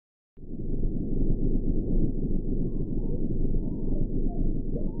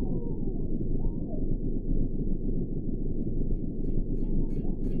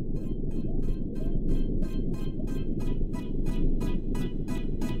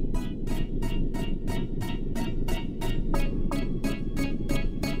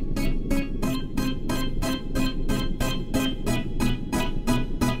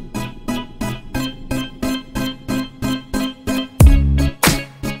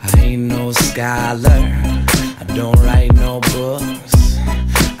scholar, I don't write no books.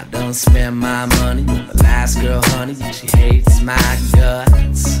 I don't spend my money on the last girl, honey, she hates my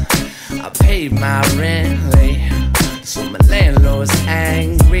guts. I paid my rent late, so my landlord's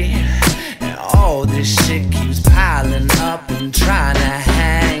angry, and all this shit keeps piling up and trying to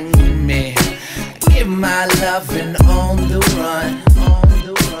hang me. I give my loving on the run,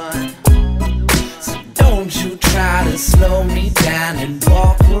 so don't you try to slow me down and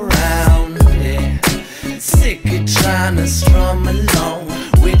walk around me. Sick of trying to strum along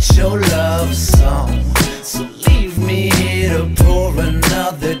with your love song, so leave me here to pour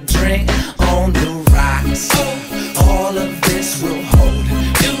another drink on the rocks. All of this will hold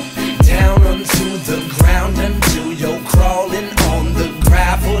you down onto the ground until you're crawling on the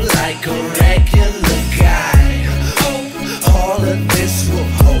gravel like a regular guy. All of this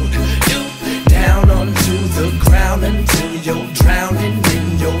will hold you down onto the ground until you're drowning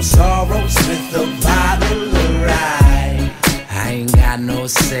in your sorrows with a bottle of rye. I ain't got no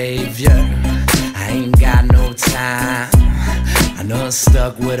savior, I ain't got no time. I done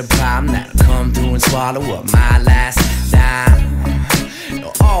stuck with a problem that'll come through and swallow up my last dime.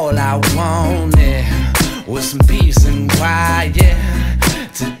 All I wanted was some peace and quiet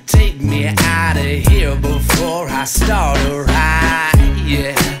to take me out of here before I start a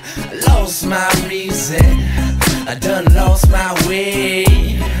riot. I lost my reason, I done lost my way.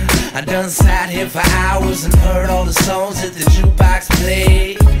 I done sat here for hours and heard all the songs that the jukebox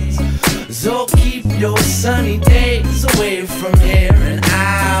plays. So keep your sunny days away from here, and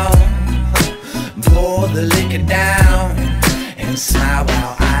I'll pour the liquor down and smile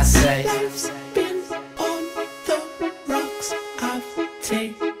while I say, life's been on the rocks. I've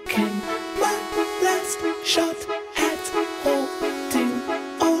taken my last shot at holding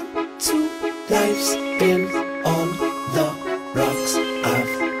on to. Life's been on the rocks.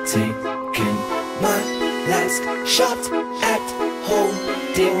 I've taken my last shot at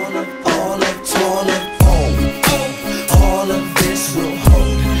holding on. All of this will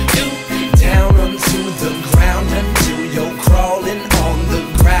hold you down onto the ground until you're crawling on the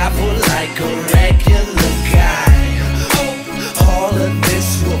gravel like a regular guy. All of this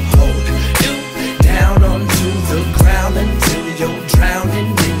will hold you down onto the ground until you're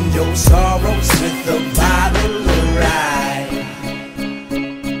drowning in your sorrows with a bottle of rye.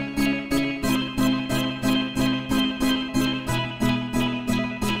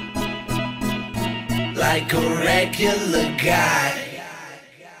 Like a regular guy.